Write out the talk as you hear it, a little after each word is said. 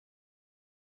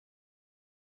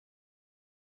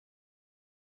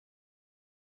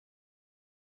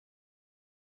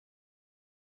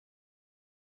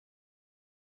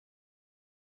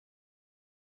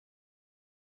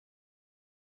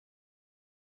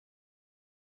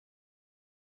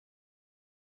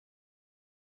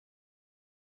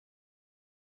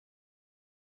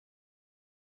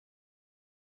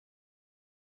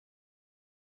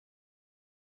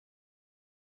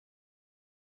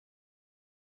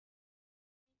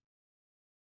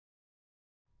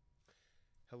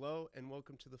Hello and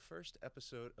welcome to the first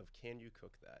episode of Can You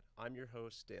Cook That? I'm your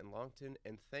host, Dan Longton,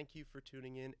 and thank you for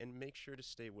tuning in and make sure to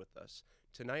stay with us.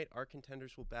 Tonight, our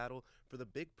contenders will battle for the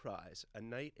big prize, a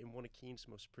night in one of Keene's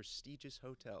most prestigious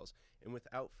hotels. And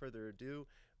without further ado,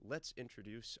 let's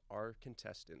introduce our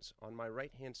contestants. On my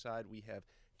right-hand side, we have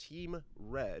Team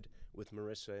Red with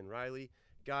Marissa and Riley.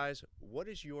 Guys, what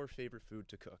is your favorite food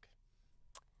to cook?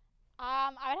 I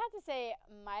would have to say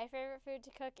my favorite food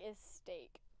to cook is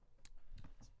steak.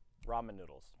 Ramen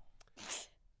noodles.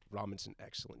 Ramen's an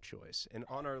excellent choice. And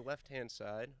on our left-hand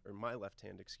side, or my left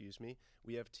hand, excuse me,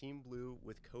 we have Team Blue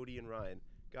with Cody and Ryan.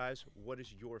 Guys, what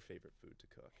is your favorite food to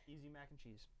cook? Easy mac and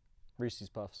cheese. Reese's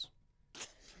Puffs.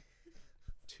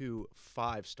 2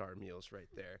 5-star meals right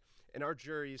there. And our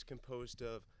jury is composed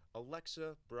of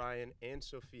Alexa, Brian, and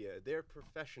Sophia. They're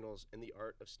professionals in the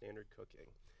art of standard cooking.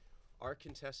 Our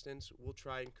contestants will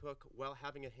try and cook while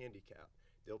having a handicap.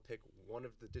 They'll pick one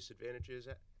of the disadvantages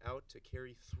out to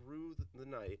carry through the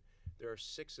night. There are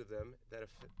 6 of them that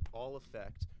all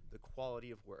affect the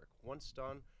quality of work. Once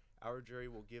done, our jury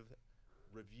will give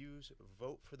reviews,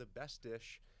 vote for the best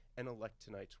dish, and elect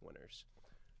tonight's winners.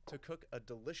 To cook a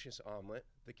delicious omelet,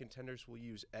 the contenders will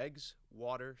use eggs,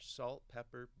 water, salt,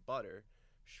 pepper, butter,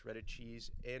 shredded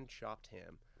cheese, and chopped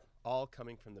ham, all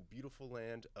coming from the beautiful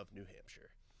land of New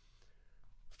Hampshire.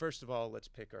 First of all, let's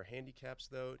pick our handicaps,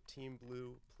 though. Team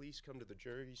Blue, please come to the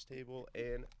jury's table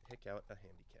and pick out a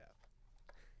handicap.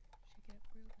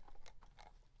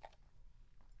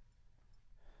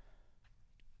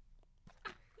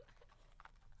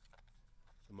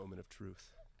 The moment of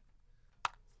truth.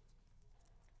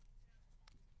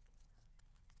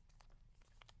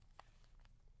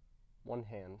 One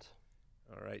hand.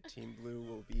 All right, Team Blue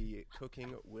will be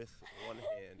cooking with one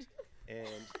hand. And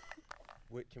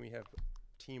can we have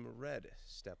Team Red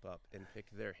step up and pick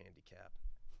their handicap?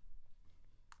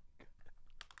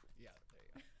 Yeah, there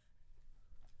you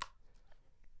go.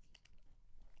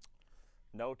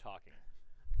 No talking.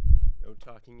 No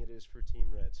talking it is for Team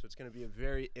Red. So it's going to be a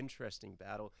very interesting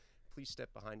battle. Please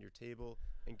step behind your table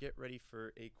and get ready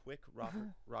for a quick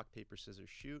rock, paper, scissors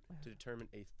shoot to determine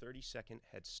a 30-second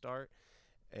head start.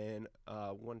 And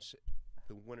once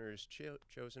the winner is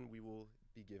chosen, we will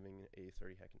be giving a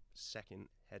 30-second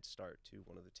head start to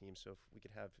one of the teams. So if we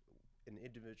could have an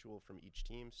individual from each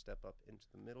team step up into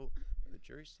the middle of the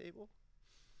jury's table.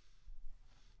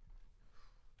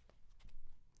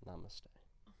 Namaste.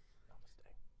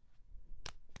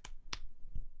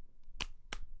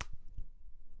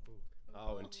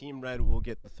 Oh, and Team Red will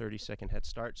get the 30-second head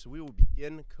start. So we will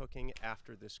begin cooking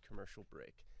after this commercial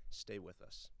break. Stay with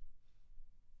us.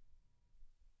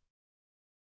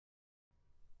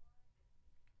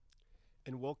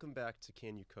 And welcome back to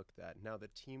Can You Cook That? Now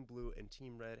that Team Blue and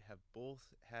Team Red have both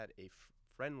had a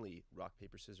friendly rock,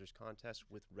 paper, scissors contest,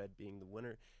 with Red being the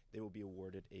winner, they will be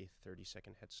awarded a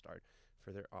 30-second head start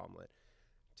for their omelet.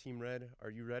 Team Red,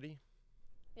 are you ready?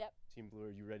 Yep. Team Blue,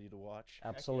 are you ready to watch?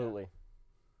 Absolutely.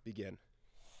 Begin.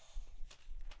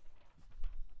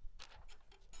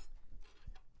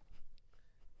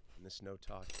 And this no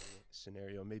talking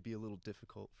scenario may be a little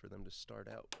difficult for them to start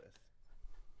out with.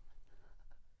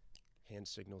 Hand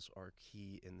signals are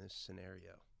key in this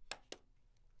scenario.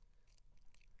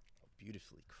 A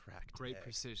beautifully cracked Great egg.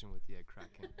 precision with the egg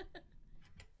cracking.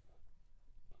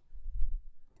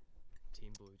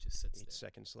 Team Blue just sits 8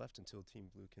 seconds left until Team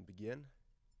Blue can begin.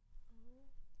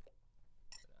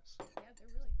 there. Yeah, they're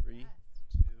really 3, fast.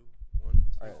 2, 1. Team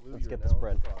All right, Blue, let's you're get this now on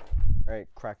bread. the clock. All right,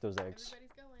 crack those eggs.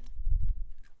 Everybody's going.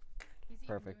 He's even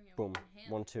Perfect. doing it Boom. with one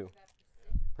hand 1, because 2. that's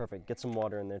precision. Perfect. Get some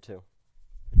water in there too.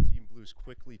 And Team Blue's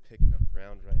quickly picking up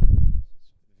ground right now. This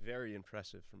is very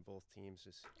impressive from both teams.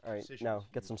 This All right, precision now is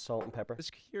get huge. some salt and pepper. Let's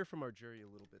hear from our jury a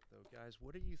little bit, though, guys.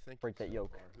 What do you think? Break that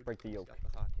yolk. Break the yolk. Got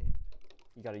the hot hand.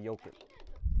 You gotta yolk it. Really good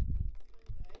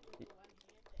with the one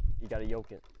hand thing. You gotta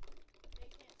yolk it. They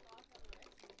can't talk on the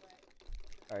rest of you,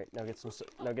 but All right, now get some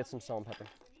now get some salt and pepper. I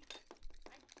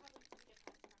probably couldn't get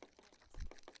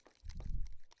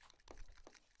past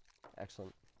half the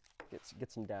Excellent.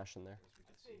 Get some dash in there.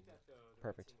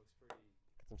 Perfect.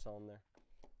 Get some salt in there.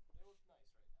 They look nice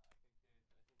right now. I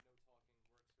think no talking works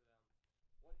for them.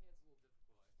 One hand's a little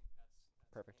difficult. I think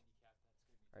that's Perfect. a handicap that's going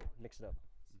to be All right, mix it up.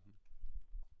 Mhm.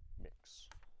 Mix.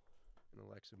 And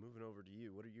Alexa, moving over to you.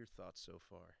 What are your thoughts so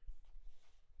far?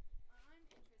 I'm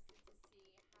interested to see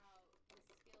how the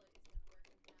skillet is going to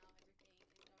work and how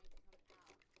everything is going to come out.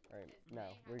 All right, Because now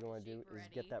they what we're have going the to do shape is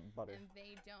get already, that butter. And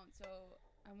they don't, so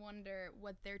I wonder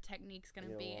what their technique's going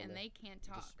to Get it be, all and there. they can't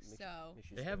talk, Just so. make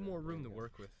sure you They spread have it more out. room There to you go.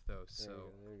 work with, though, There you so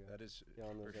go, there you go. That is Yeah,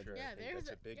 on for those sure. edges. Yeah, I think that's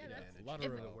a big yeah, that's- advantage. a lot of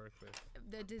If room it- to work with.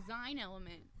 The design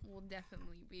element will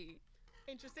definitely be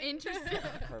Interesting. Interesting.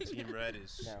 Perfect. Team Red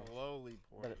is Now, slowly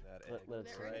pouring let that it- egg let it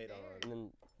They're sit. right right there. on. And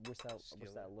then whisk that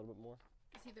Skillet. a little bit more.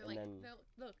 See, they're And like, then-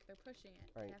 look, they're pushing it.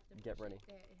 Alright, They have to get push ready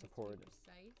It. It to has pour to it be in.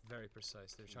 precise. Very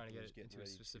precise. They're trying to Blue's get it getting into a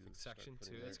ready specific to start section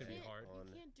putting too. That's their gonna be egg hard. on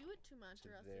You can't do it too much, to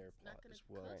or else their it's not pot gonna as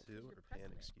well cook. 'cause too, you're or pressing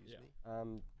pan, it. excuse Yeah.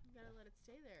 me. You gotta let it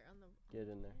stay there on the. Get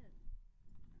in there. pan.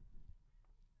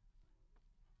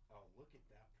 Oh, look at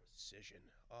that precision.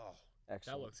 Oh, That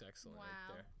Excellent. looks excellent Wow. right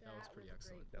there. That looks That pretty was a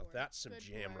excellent. great now pour. that's some Good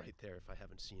jam pour. right there. If I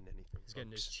haven't seen anything, He's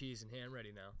getting his folks. cheese and ham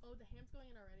ready now. Oh, the ham's going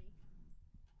in already.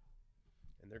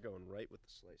 And they're going right with the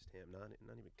sliced ham, not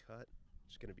even cut.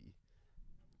 It's gonna be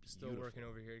Still beautiful. working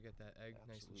over here to get that egg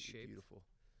nice and Absolutely shaped. beautiful.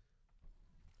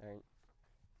 All right.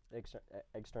 Egg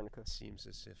starting to cook. Seems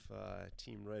as if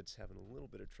Team Red's having a little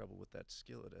bit of trouble with that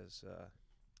skillet, as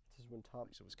This is when top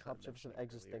Lisa was top kinda chips of mentioning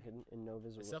eggs is earlier. thickened and no It's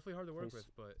visible. definitely hard to work Taste-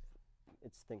 with, but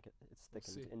It's thickened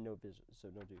see. and no vis, so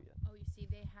don't do it yet. Oh, you see,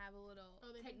 they have a little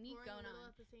Oh, they've been technique pouring a going little on.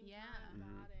 at the same Yeah. time.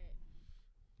 Mhm. Got it.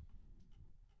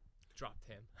 dropped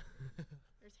ham.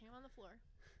 There's ham on the floor.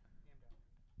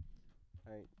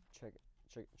 All right, check out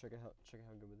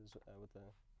how good it is with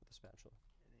the spatula.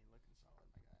 It ain't looking solid,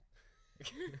 my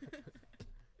guy.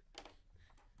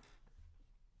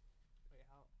 Wait,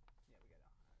 how? Yeah, we got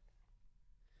it.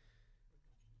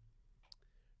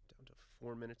 down to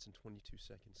 4 minutes and 22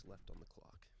 seconds left on the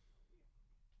clock.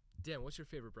 Dan, what's your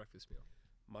favorite breakfast meal?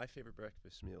 My favorite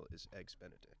breakfast meal is Eggs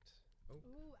Benedict.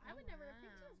 Ooh, I Oh, would never have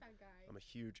picked you wow. as that guy. I'm a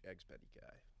huge Eggs Benny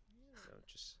guy. Really? You know,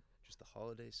 just the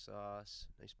holiday sauce,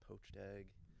 nice poached egg,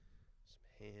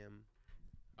 some ham,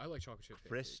 I like chocolate chip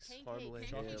crisp pancakes. parmesan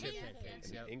Chocolate ham, chip Yes, pancakes.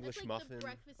 an Yep. English That's like muffin. The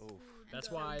breakfast Oh, food. That's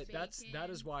the why. bacon. That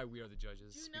is why we are the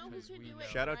judges. Do you know who because could we do know. it?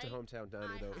 shout out to Right? Hometown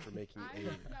Diner though for making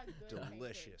IHOP's a got good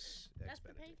delicious pancakes. Eggs That's the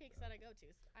Benedict. pancakes that I go to.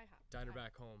 Is IHOP. Diner IHOP.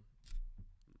 back home.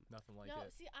 Nothing like no,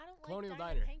 it. see, I don't Colonial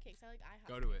like Diner. pancakes. I like IHOP.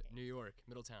 Go to it. pancakes. New York,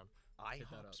 Middletown. Hit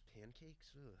that IHOP's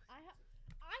pancakes. Ugh.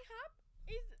 IHOP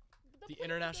is the place The to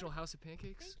International go. House of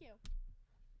Pancakes. Thank you.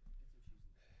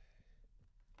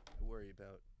 I worry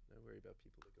about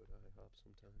people that go to IHOP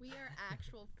sometimes. We are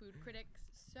actual food critics,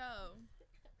 so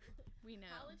we know.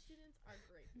 College students are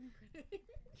great.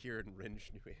 Here in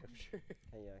Rindge, New Hampshire.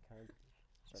 Hey, kind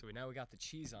of. So now we got the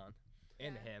cheese on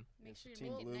and the Yeah. ham. Make sure you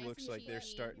Team make it Blue nice looks and like they're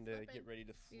cheesy. starting to Flipping. get ready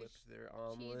to Your flip their Cheese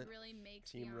omelet. really makes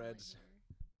Team the omelet Reds.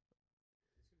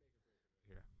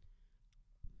 here.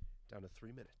 Down to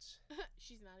 3 minutes.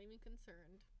 She's not even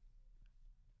concerned.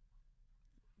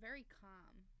 Very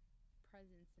calm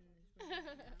presence in this room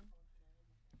right now.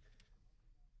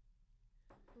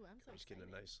 Ooh, I'm so Just getting a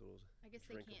excited. nice little I guess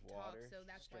they drink can't of talk, water, so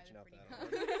that's why stretching they're out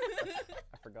pretty that calm.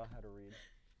 I forgot how to read.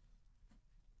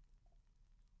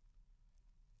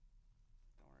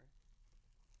 Don't worry.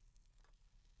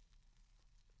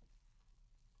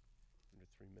 under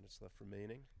 3 minutes left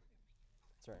remaining.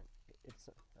 It's alright. It's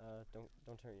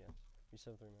don't turn it yet. You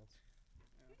still have 3 minutes.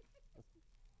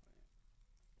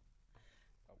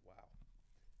 Oh wow.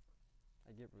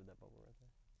 I get rid of that bubble right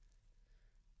there.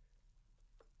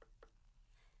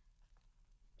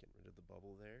 Getting rid of the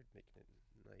bubble there, making it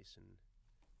nice and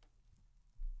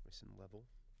level.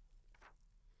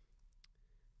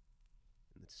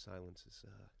 And the silence is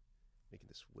making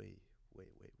this way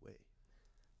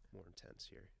more intense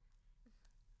here.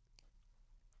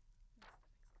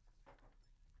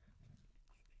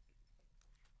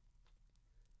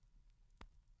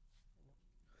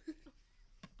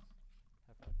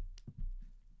 High five.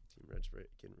 Team Red's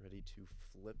getting ready to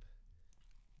flip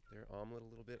their omelet a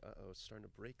little bit. Uh-oh, it's starting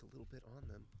to break a little bit on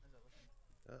them.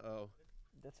 Uh-oh.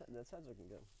 That side's looking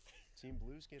good. Team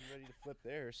Blue's getting ready to flip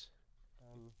theirs.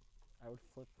 I would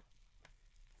flip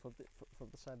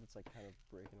the side that's like kind of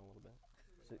breaking a little bit.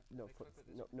 So no, Like, flip flip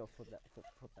it this no flip that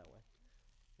way.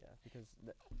 Yeah, because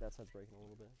that side's breaking a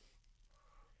little bit.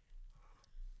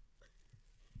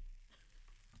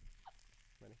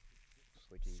 Ready?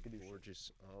 Just like a Skadoosh.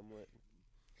 gorgeous omelet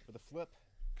for the flip.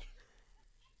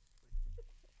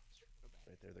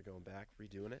 Right there, they're going back,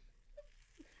 redoing it.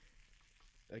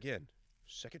 Again,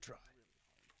 second try.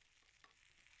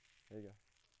 There you go.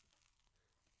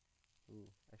 Ooh,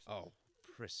 excellent. Oh,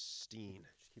 pristine.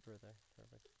 Just keep it right there.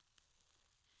 Perfect.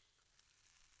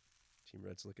 Team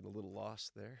Red's looking a little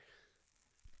lost there.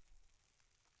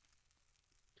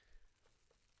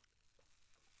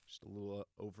 Just a little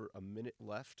over a minute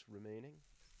left remaining.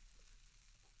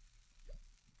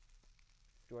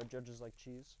 Do our judges like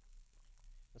cheese?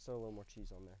 Let's throw a little more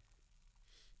cheese on there.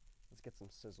 Let's get some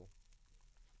sizzle.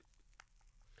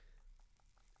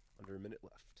 Under a minute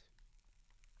left.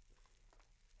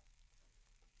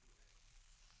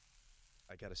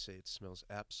 I gotta say, it smells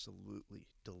absolutely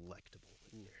delectable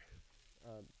in here.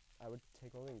 I would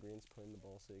take all the ingredients, put in the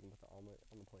bowl so you can put the omelet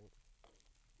on the plate.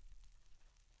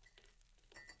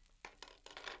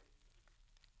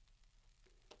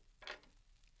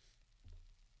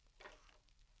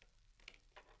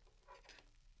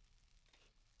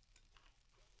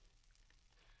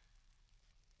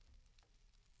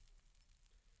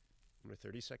 With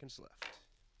 30 seconds left.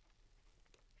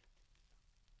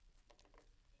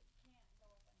 Can't go up anymore. It's all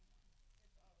the way up.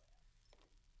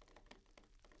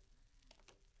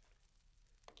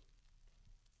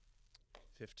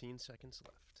 15 seconds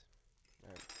left. All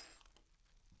right.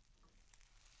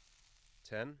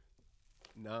 10,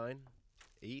 9,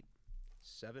 8,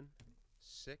 7,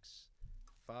 6,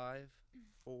 5,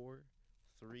 4,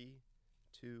 3,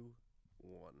 2,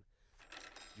 1.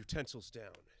 Utensils down.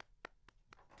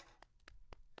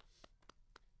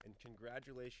 And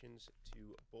congratulations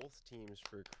to both teams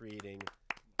for creating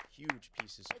huge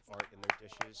pieces of It's art not in their hard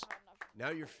dishes. enough.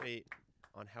 Now your fate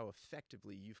on how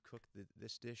effectively you've cooked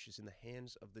this dish is in the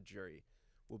hands of the jury.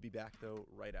 We'll be back, though,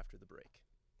 right after the break.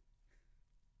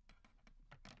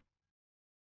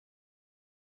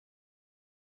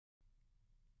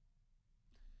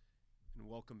 And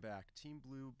welcome back. Team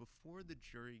Blue, before the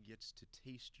jury gets to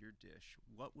taste your dish,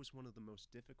 what was one of the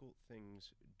most difficult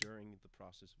things during the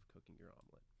process of cooking your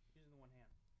omelet? Using the one hand.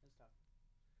 It's tough.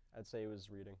 I'd say it was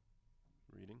reading.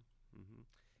 Reading.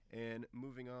 And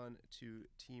moving on to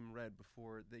Team Red,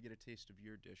 before they get a taste of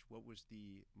your dish, what was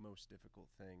the most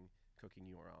difficult thing cooking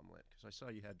your omelet? Because I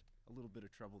saw you had a little bit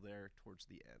of trouble there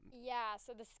towards the end. Yeah,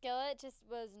 so the skillet just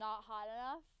was not hot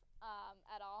enough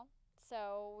at all.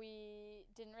 So we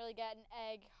didn't really get an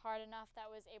egg hard enough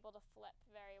that was able to flip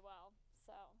very well.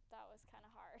 So that was kind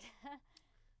of hard.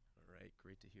 All right,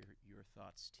 great to hear your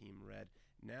thoughts, Team Red.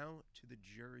 Now to the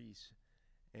juries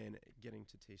and getting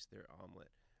to taste their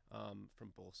omelet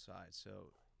from both sides.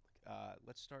 So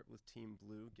let's start with Team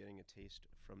Blue, getting a taste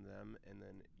from them, and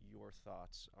then your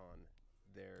thoughts on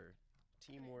their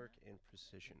teamwork and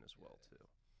precision as well, too.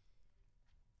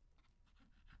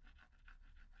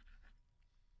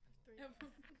 I'll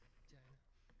cut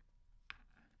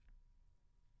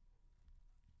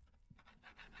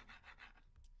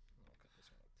this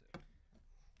one up too.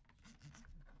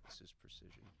 This is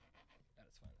precision. At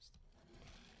its finest.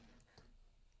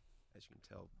 As you can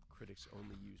tell, critics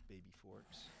only use baby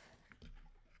forks. I'm trying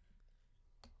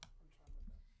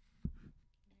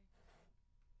my best.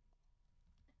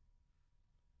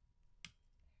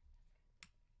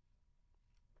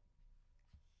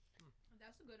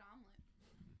 That's a good omelet.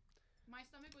 My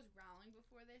stomach was growling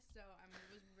before this, so I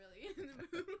was really in the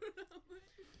mood for an omelet.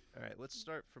 All right, let's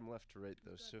start from left to right,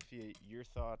 though. Sophia, your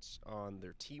thoughts on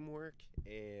their teamwork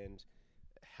and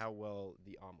how well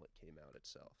the omelet came out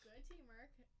itself. Good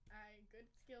teamwork. Good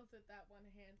skills with that one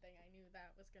hand thing. I knew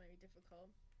that was gonna be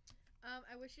difficult.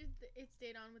 I wish it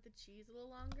stayed on with the cheese a little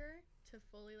longer to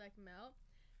fully melt.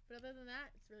 But other than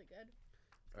that, it's really good.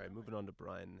 All right, moving on to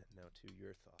Brian now to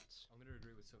your thoughts. I'm gonna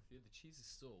agree with Sophia. The cheese is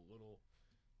still a little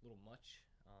much.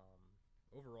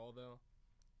 Overall, though,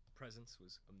 presence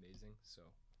was amazing. So,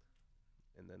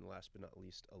 And then last but not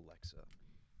least, Alexa.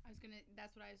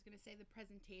 That's what I was gonna say. The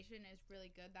presentation is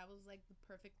really good. That was the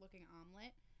perfect looking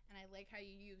omelet. And I like how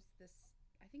you use this.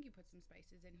 I think you put some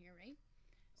spices in here, right?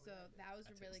 So that was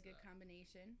a really good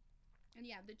combination. And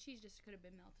yeah, the cheese just could have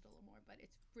been melted a little more, but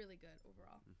it's really good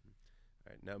overall. All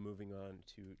right, now moving on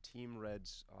to Team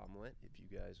Red's omelet. If you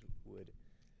guys would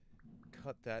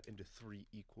cut that into 3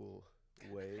 equal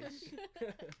ways,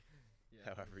 yeah,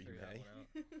 however you figure that may. one out.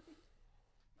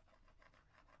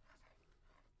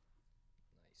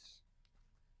 Nice.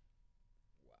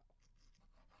 Wow.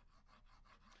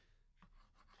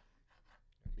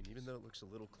 I mean, even though it looks a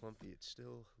little clumpy, it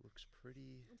still looks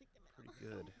pretty I'll take them out. pretty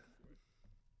good. Oh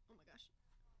my gosh.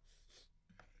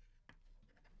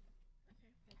 Okay.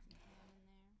 Put some ham in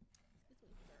there. This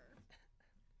one's burr.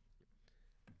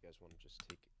 You guys want to just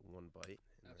take one bite,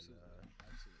 and Absolutely. then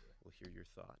Absolutely. we'll hear your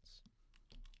thoughts.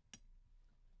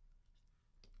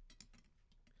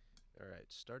 All right,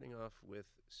 starting off with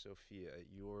Sophia,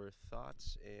 your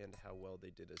thoughts and how well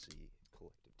they did as a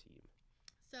collective team.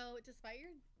 So, despite your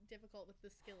difficult with the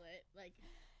skillet,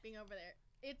 being over there,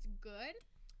 it's good.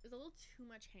 There's a little too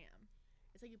much ham.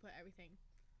 It's like you put everything.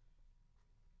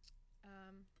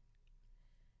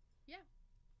 Yeah,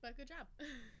 but good job.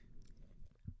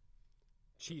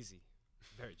 Cheesy.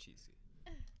 Very cheesy.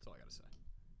 That's all I gotta say.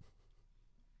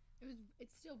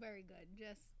 It's still very good.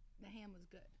 Just the ham was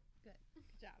good. Good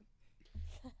job.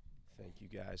 Thank you,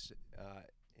 guys.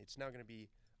 It's now going to be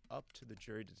up to the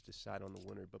jury to decide on the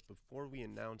winner. But before we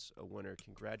announce a winner,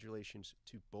 congratulations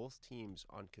to both teams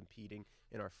on competing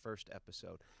in our first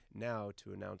episode. Now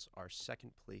to announce our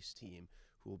second place team,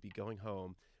 who will be going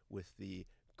home with the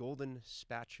golden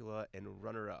spatula, and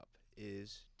runner-up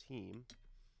is Team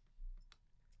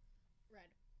Red.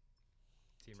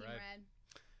 Team Team Red. Red.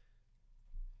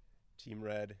 Team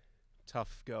Red.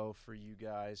 Tough go for you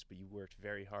guys, but you worked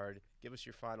very hard. Give us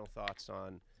your final thoughts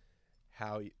on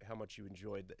how much you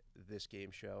enjoyed this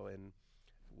game show, and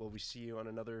will we see you on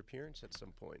another appearance at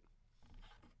some point?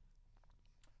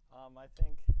 I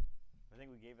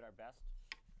think we gave it our best.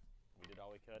 We did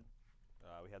all we could.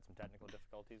 We had some technical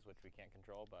difficulties, which we can't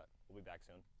control, but we'll be back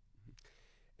soon.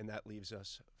 And that leaves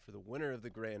us for the winner of the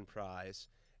grand prize,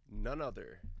 none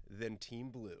other than Team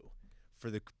Blue, for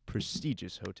the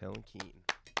prestigious Hotel in Keene.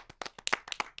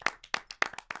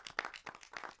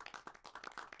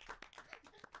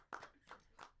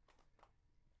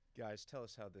 Guys, tell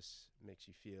us how this makes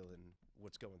you feel and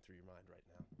what's going through your mind right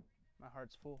now. My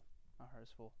heart's full. My heart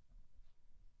is full.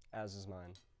 As is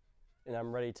mine. And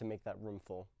I'm ready to make that room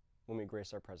full when we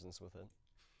grace our presence with it.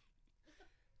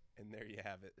 And there you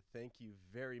have it. Thank you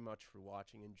very much for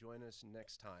watching, and join us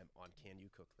next time on Can You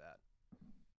Cook That?